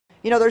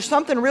You know, there's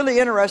something really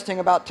interesting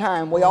about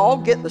time. We all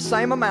get the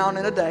same amount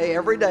in a day.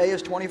 Every day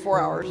is 24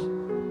 hours.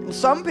 And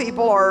some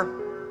people are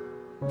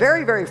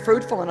very, very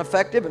fruitful and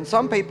effective, and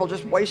some people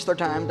just waste their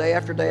time day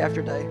after day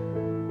after day.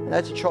 And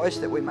that's a choice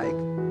that we make.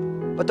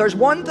 But there's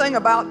one thing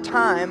about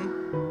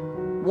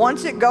time,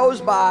 once it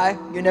goes by,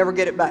 you never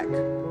get it back.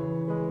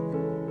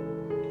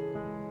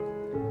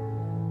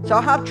 So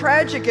how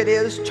tragic it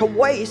is to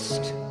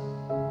waste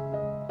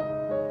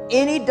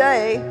any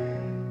day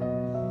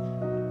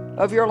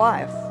of your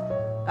life.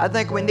 I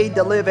think we need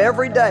to live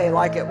every day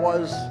like it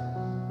was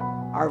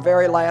our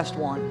very last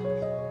one,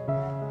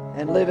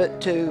 and live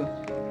it to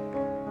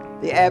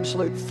the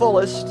absolute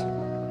fullest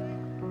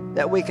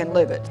that we can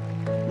live it.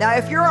 Now,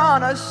 if you're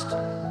honest,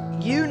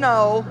 you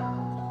know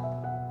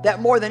that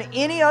more than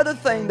any other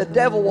thing, the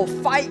devil will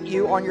fight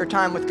you on your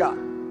time with God.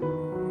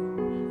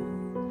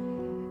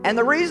 And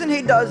the reason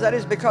he does that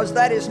is because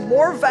that is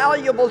more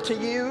valuable to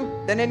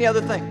you than any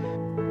other thing.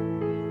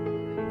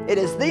 It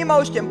is the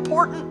most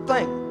important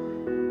thing.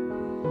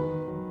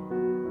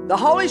 The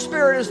Holy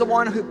Spirit is the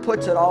one who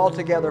puts it all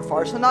together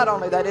for us. And not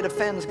only that, it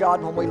offends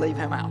God when we leave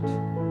him out.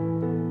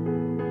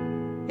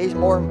 He's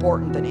more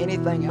important than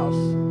anything else.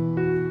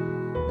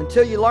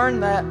 Until you learn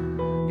that,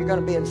 you're going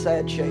to be in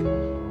sad shape.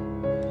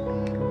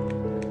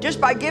 Just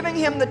by giving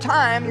him the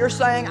time, you're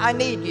saying, I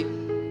need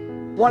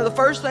you. One of the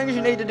first things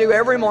you need to do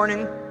every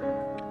morning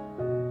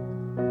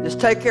is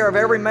take care of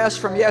every mess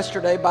from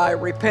yesterday by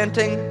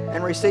repenting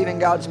and receiving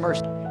God's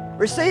mercy.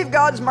 Receive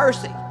God's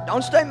mercy.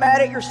 Don't stay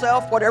mad at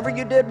yourself. Whatever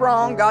you did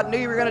wrong, God knew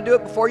you were going to do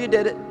it before you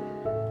did it.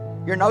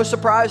 You're no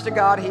surprise to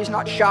God. He's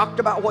not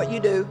shocked about what you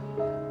do.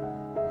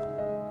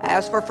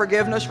 Ask for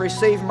forgiveness,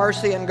 receive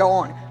mercy, and go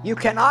on. You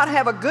cannot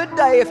have a good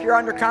day if you're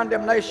under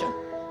condemnation.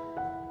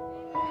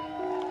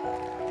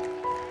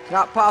 It's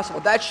not possible.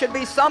 That should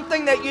be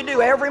something that you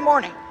do every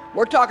morning.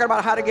 We're talking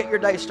about how to get your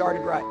day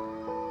started right.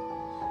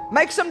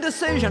 Make some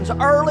decisions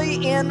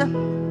early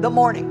in the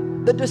morning.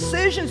 The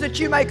decisions that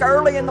you make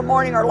early in the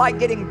morning are like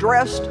getting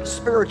dressed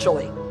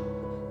spiritually.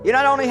 You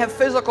not only have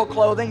physical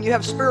clothing, you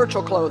have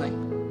spiritual clothing.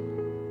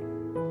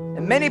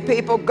 And many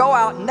people go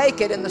out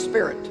naked in the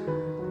spirit.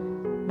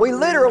 We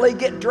literally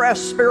get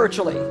dressed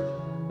spiritually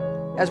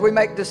as we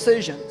make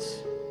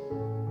decisions.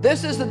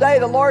 This is the day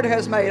the Lord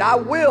has made. I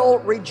will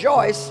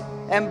rejoice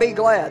and be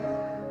glad.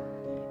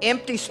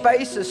 Empty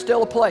space is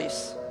still a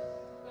place.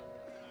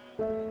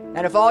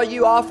 And if all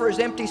you offer is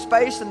empty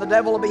space, then the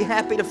devil will be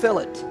happy to fill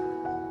it.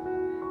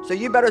 So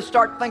you better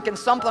start thinking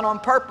something on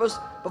purpose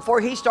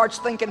before he starts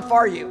thinking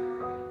for you.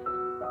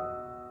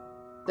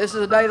 This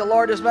is the day the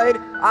Lord has made.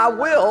 I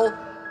will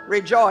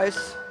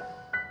rejoice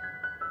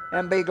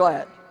and be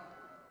glad.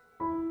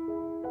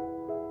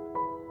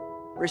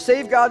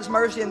 Receive God's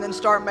mercy and then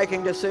start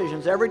making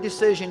decisions. Every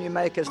decision you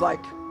make is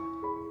like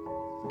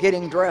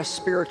getting dressed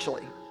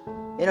spiritually.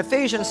 In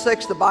Ephesians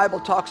 6, the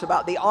Bible talks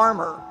about the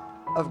armor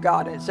of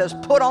God. And it says,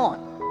 put on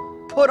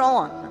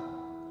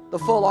the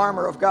full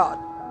armor of God.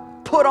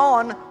 Put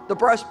on the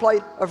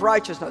breastplate of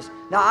righteousness.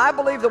 Now, I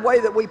believe the way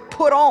that we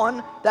put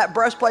on that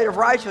breastplate of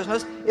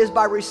righteousness is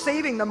by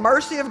receiving the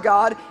mercy of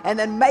God and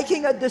then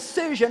making a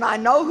decision. I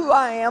know who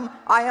I am.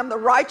 I am the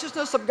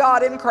righteousness of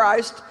God in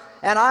Christ,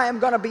 and I am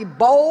going to be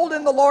bold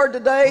in the Lord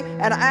today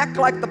and act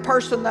like the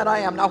person that I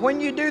am. Now,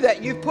 when you do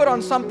that, you've put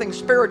on something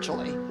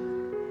spiritually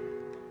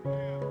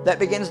that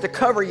begins to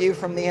cover you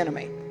from the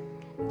enemy.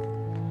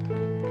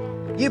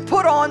 You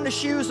put on the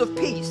shoes of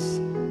peace.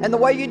 And the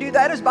way you do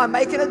that is by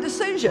making a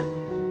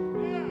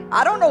decision.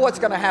 I don't know what's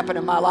going to happen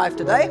in my life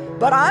today,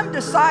 but I'm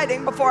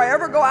deciding before I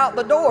ever go out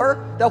the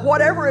door that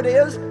whatever it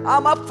is,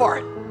 I'm up for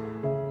it.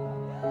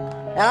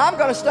 And I'm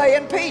going to stay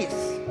in peace.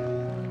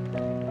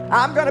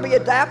 I'm going to be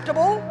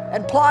adaptable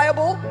and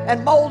pliable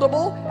and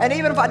moldable, and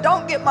even if I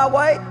don't get my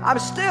way, I'm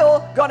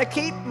still going to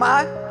keep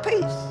my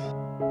peace.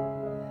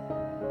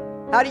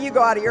 How do you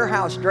go out of your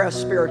house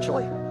dressed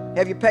spiritually?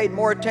 Have you paid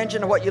more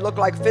attention to what you look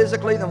like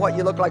physically than what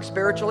you look like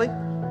spiritually?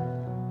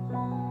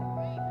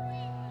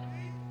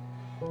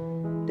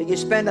 Do you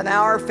spend an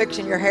hour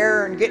fixing your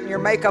hair and getting your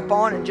makeup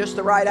on and just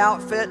the right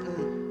outfit,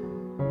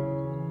 and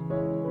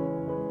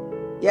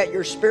yet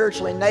you're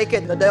spiritually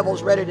naked and the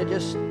devil's ready to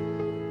just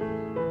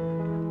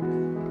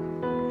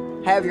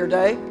have your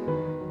day?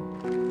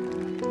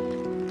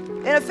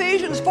 In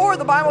Ephesians 4,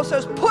 the Bible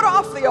says, put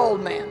off the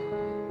old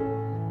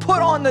man,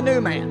 put on the new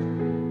man.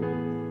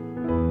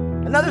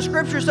 Another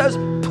scripture says,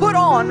 put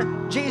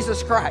on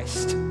Jesus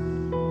Christ.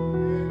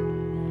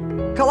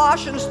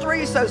 Colossians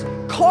 3 says,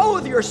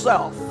 clothe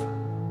yourself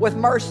with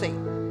mercy.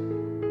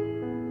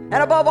 And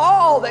above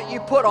all that you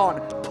put on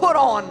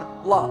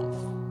love.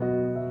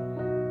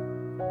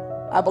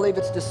 I believe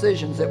it's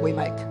decisions that we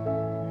make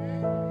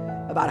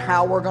about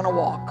how we're going to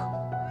walk.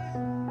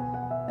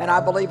 And I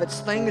believe it's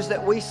things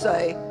that we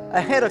say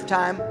ahead of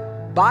time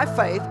by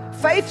faith.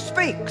 Faith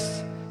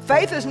speaks.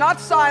 Faith is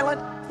not silent.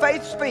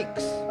 Faith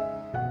speaks.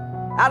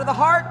 Out of the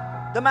heart,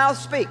 the mouth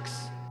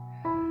speaks.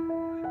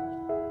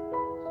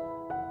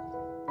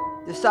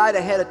 Decide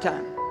ahead of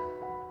time.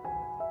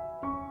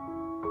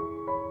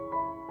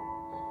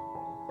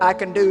 I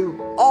can do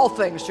all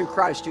things through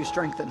Christ who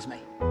strengthens me.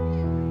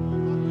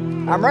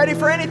 I'm ready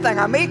for anything.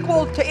 I'm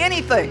equal to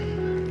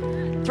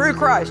anything through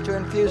Christ who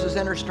infuses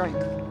inner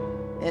strength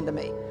into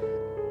me.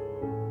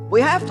 We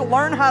have to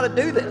learn how to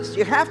do this.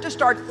 You have to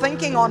start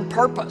thinking on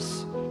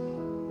purpose.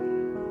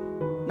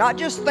 Not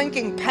just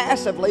thinking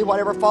passively,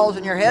 whatever falls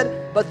in your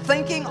head, but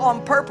thinking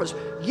on purpose.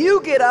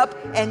 You get up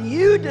and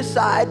you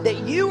decide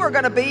that you are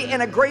going to be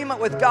in agreement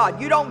with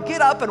God. You don't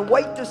get up and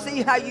wait to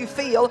see how you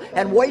feel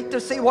and wait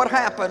to see what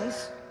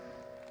happens.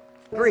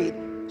 Agreed.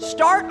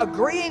 Start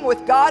agreeing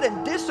with God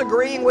and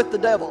disagreeing with the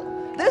devil.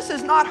 This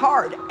is not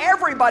hard.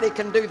 Everybody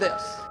can do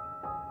this.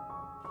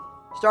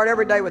 Start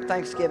every day with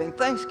thanksgiving.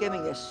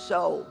 Thanksgiving is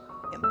so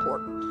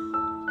important.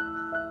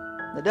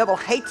 The devil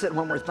hates it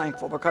when we're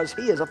thankful because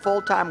he is a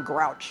full-time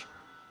grouch.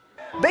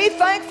 Be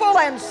thankful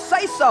and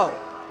say so.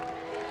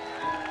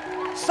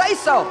 Say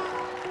so.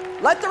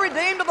 Let the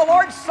redeemed of the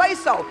Lord say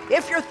so.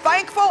 If you're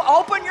thankful,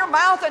 open your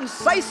mouth and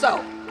say so.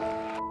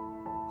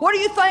 What are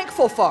you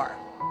thankful for?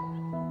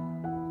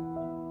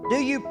 Do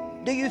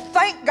you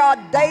thank God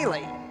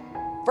daily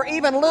for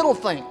even little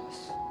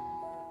things?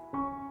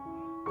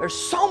 There's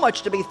so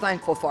much to be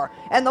thankful for.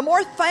 And the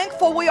more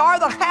thankful we are,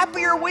 the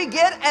happier we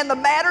get and the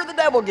madder the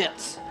devil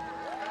gets.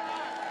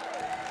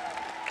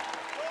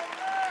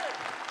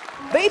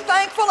 Be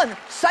thankful and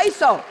say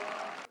so.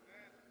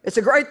 It's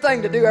a great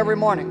thing to do every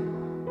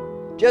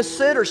morning. Just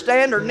sit or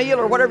stand or kneel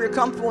or whatever you're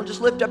comfortable and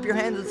just lift up your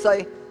hands and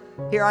say,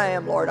 here I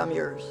am, Lord, I'm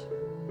yours.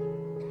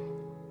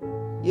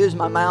 Use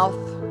my mouth.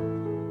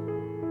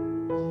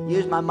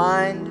 Use my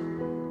mind.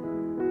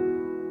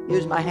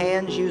 Use my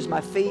hands. Use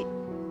my feet.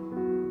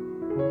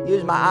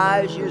 Use my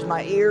eyes. Use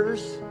my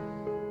ears.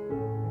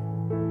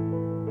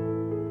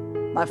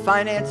 My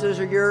finances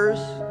are yours.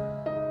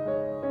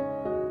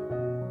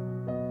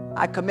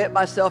 I commit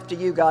myself to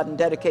you, God, and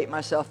dedicate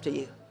myself to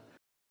you.